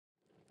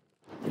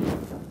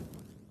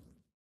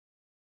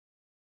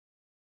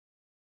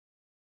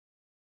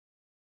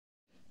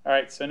All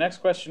right, so next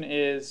question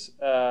is,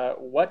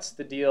 what's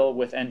the deal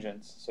with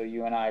engines? So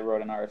you and I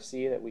wrote an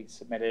RFC that we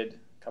submitted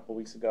a couple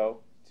weeks ago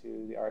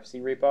to the RFC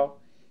repo,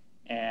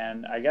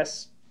 and I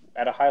guess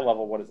at a high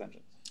level, what is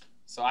engines?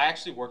 So I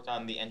actually worked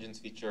on the engines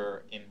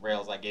feature in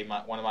Rails. I gave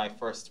one of my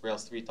first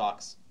Rails 3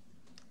 talks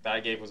that I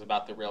gave was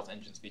about the Rails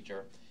engines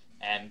feature.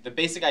 And the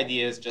basic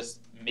idea is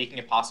just making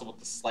it possible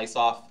to slice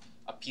off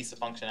a piece of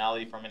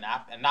functionality from an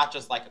app, and not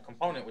just like a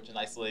component, which is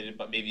isolated,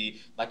 but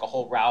maybe like a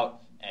whole route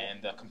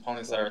and the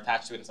components that are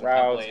attached to it, and some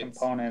Routes, templates.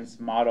 components,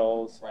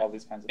 models, Right. all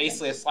these kinds of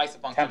Basically things. a slice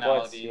of Templates,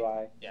 functionality.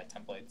 UI. Yeah,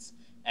 templates.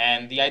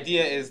 And the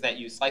idea is that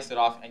you slice it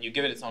off and you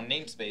give it its own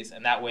namespace,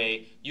 and that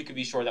way you can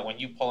be sure that when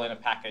you pull in a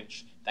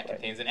package that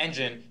contains an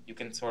engine, you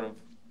can sort of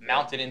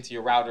mount it into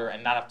your router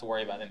and not have to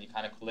worry about any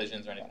kind of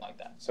collisions or anything like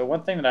that. So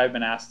one thing that I've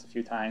been asked a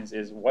few times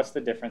is, what's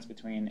the difference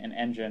between an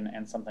engine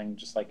and something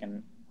just like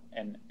an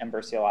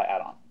Ember CLI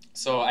add-on?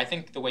 So I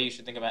think the way you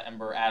should think about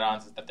Ember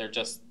add-ons is that they're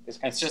just, it's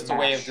just smash. a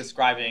way of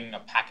describing a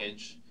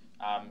package.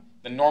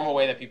 The normal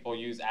way that people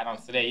use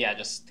add-ons today,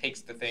 just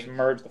takes the thing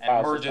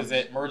merges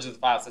the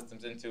file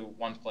systems into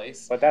one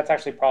place. But that's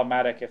actually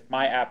problematic if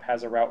my app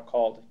has a route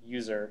called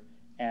user,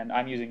 and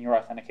I'm using your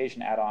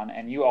authentication add-on,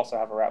 and you also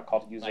have a route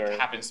called user. Like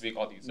happens to be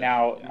called user.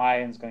 Now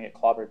mine's going to get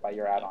clobbered by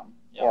your add-on,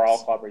 or I'll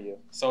clobber you.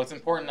 So it's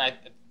important.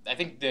 I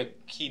think the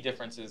key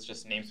difference is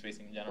just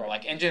namespacing in general.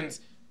 Like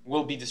engines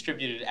will be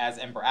distributed as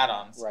Ember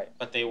add-ons,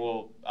 but they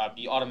will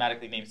be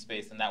automatically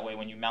namespaced, and that way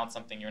when you mount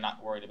something, you're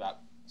not worried about.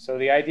 So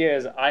the idea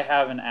is I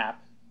have an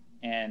app,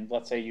 and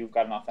let's say you've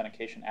got an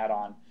authentication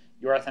add-on.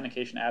 Your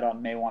authentication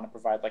add-on may want to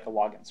provide like a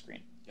login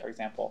screen, for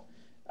example.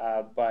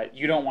 But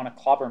you don't want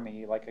to clobber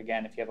me, like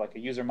again, if you have like a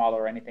user model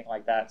or anything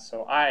like that.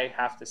 So I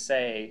have to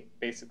say,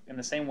 basically, in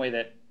the same way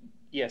that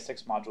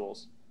ES6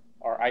 modules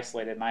are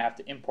isolated and I have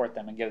to import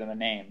them and give them a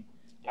name,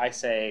 I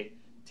say,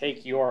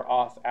 take your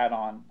auth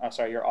add-on,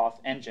 your auth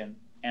engine,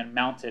 and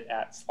mount it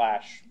at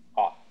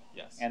 /auth.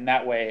 Yes. And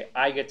that way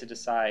I get to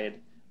decide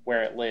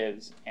where it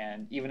lives,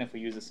 and even if we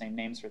use the same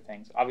names for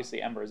things,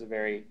 obviously Ember is a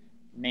very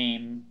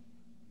naming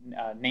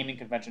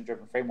convention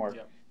driven framework.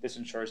 This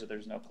ensures that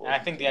there's no collision. And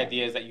I think the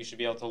idea is that you should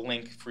be able to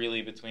link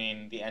freely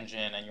between the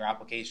engine and your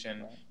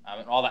application,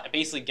 and all that.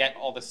 Basically, get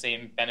all the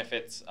same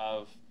benefits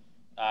of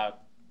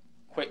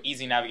quick,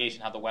 easy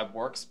navigation, how the web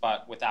works,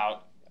 but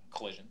without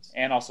collisions.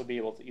 And also be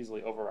able to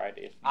easily override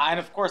it. And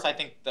of course, I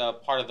think the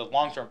part of the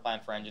long-term plan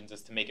for engines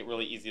is to make it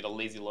really easy to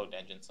lazy load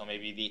engines. So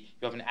maybe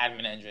you have an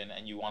admin engine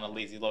and you want to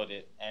lazy load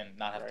it and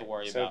not have to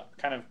worry about. So it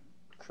kind of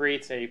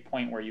creates a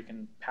point where you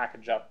can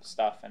package up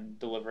stuff and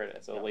deliver it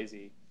as a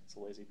lazy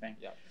thing.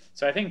 Yeah.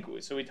 So I think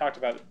we talked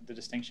about the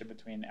distinction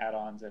between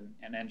add-ons and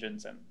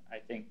engines, and I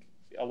think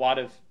a lot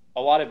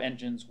of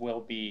engines will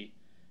be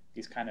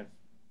these kind of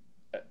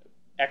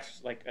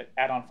like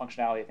add-on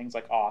functionality, things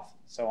like auth,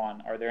 so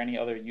on. Are there any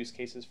other use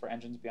cases for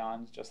engines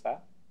beyond just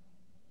that?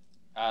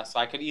 So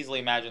I could easily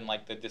imagine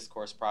like the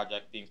Discourse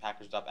project being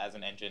packaged up as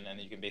an engine,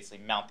 and you can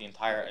basically mount the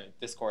entire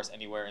Discourse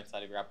anywhere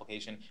inside of your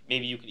application.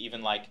 Maybe you could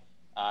even like,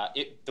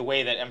 the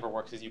way that Ember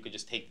works is you could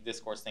just take the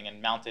Discourse thing and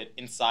mount it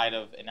inside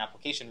of an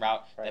application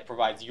route that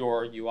provides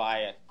your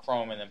UI at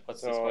Chrome and then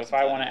puts Discourse. So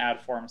if I want to add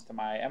forms to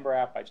my Ember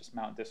app, I just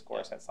mount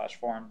Discourse at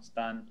 /forms,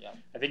 done.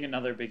 I think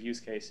another big use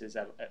case is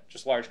at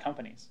just large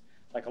companies.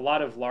 Like a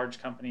lot of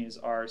large companies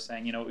are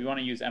saying, we want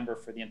to use Ember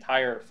for the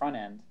entire front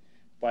end,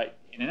 but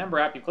in an Ember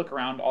app, you click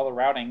around, all the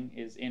routing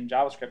is in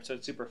JavaScript, so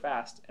it's super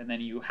fast, and then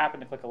you happen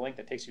to click a link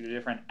that takes you to a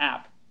different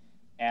app,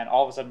 and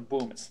all of a sudden,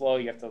 boom, it's slow,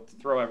 you have to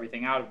throw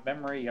everything out of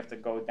memory, you have to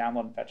go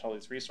download and fetch all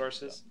these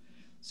resources.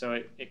 So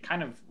it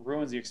kind of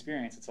ruins the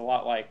experience. It's a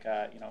lot like,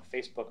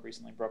 Facebook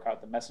recently broke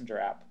out the Messenger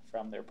app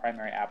from their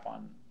primary app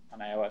on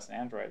iOS and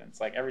Android, and it's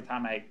like every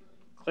time I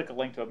click a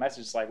link to a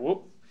message, it's like,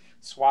 whoop,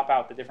 swap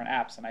out the different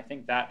apps, and I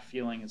think that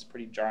feeling is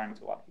pretty jarring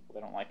to a lot of people.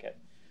 They don't like it.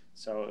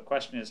 So the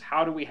question is,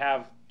 how do we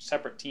have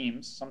separate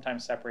teams,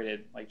 sometimes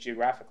separated like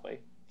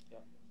geographically,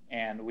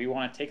 and we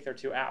want to take their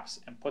two apps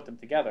and put them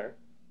together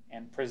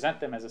and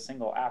present them as a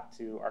single app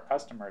to our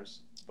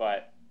customers,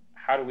 but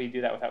how do we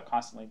do that without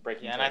constantly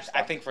breaking and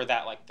I think for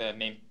that, like the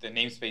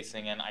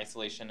namespacing and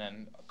isolation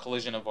and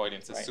collision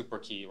avoidance is super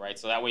key, right?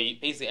 So that way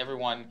basically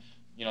everyone,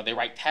 they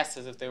write tests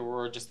as if they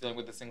were just dealing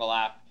with a single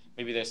app.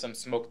 Maybe there's some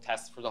smoke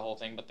tests for the whole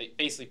thing, but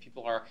basically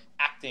people are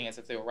acting as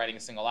if they were writing a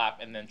single app,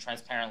 and then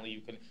transparently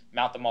you can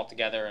mount them all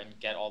together and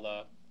get all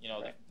the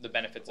the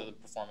benefits of the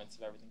performance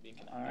of everything being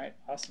connected. All right,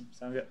 awesome.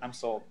 Sounds good. I'm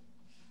sold.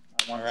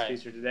 I want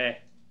this feature today.